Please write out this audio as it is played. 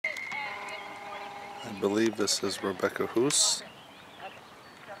I believe this is Rebecca Hoos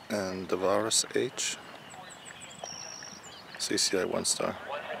and Davarius H. CCI 1 star.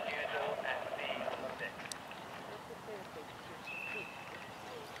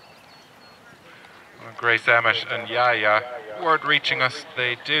 Grace Emmett and Yaya weren't reaching us.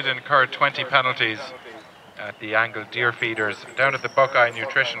 They did incur 20 penalties at the angled deer feeders down at the Buckeye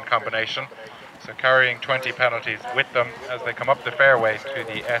Nutrition combination. So carrying 20 penalties with them as they come up the fairway to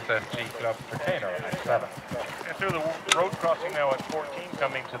the SSG Club Cercano at 7. And through the road crossing now at 14,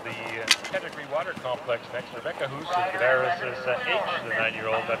 coming to the Pedigree Water Complex next. Rebecca Hoos and Davarius H, the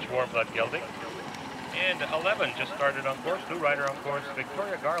 9-year-old Dutch warmblood gelding. And 11 just started on course, new rider on course,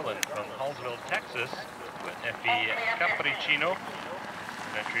 Victoria Garland from Hallsville, Texas, with Effie Capricino,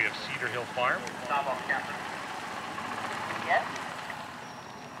 an entry of Cedar Hill Farm. Yes.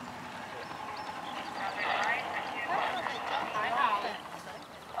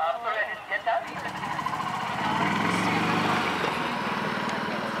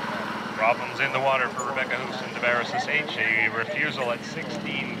 Problems in the water for Rebecca Hoos and Davarius H. A refusal at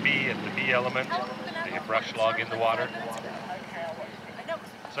 16B at the B element. A brush log in the water.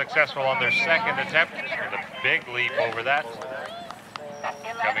 Successful on their second attempt with a big leap over that.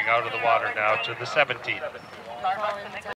 Coming out of the water now to the 17th.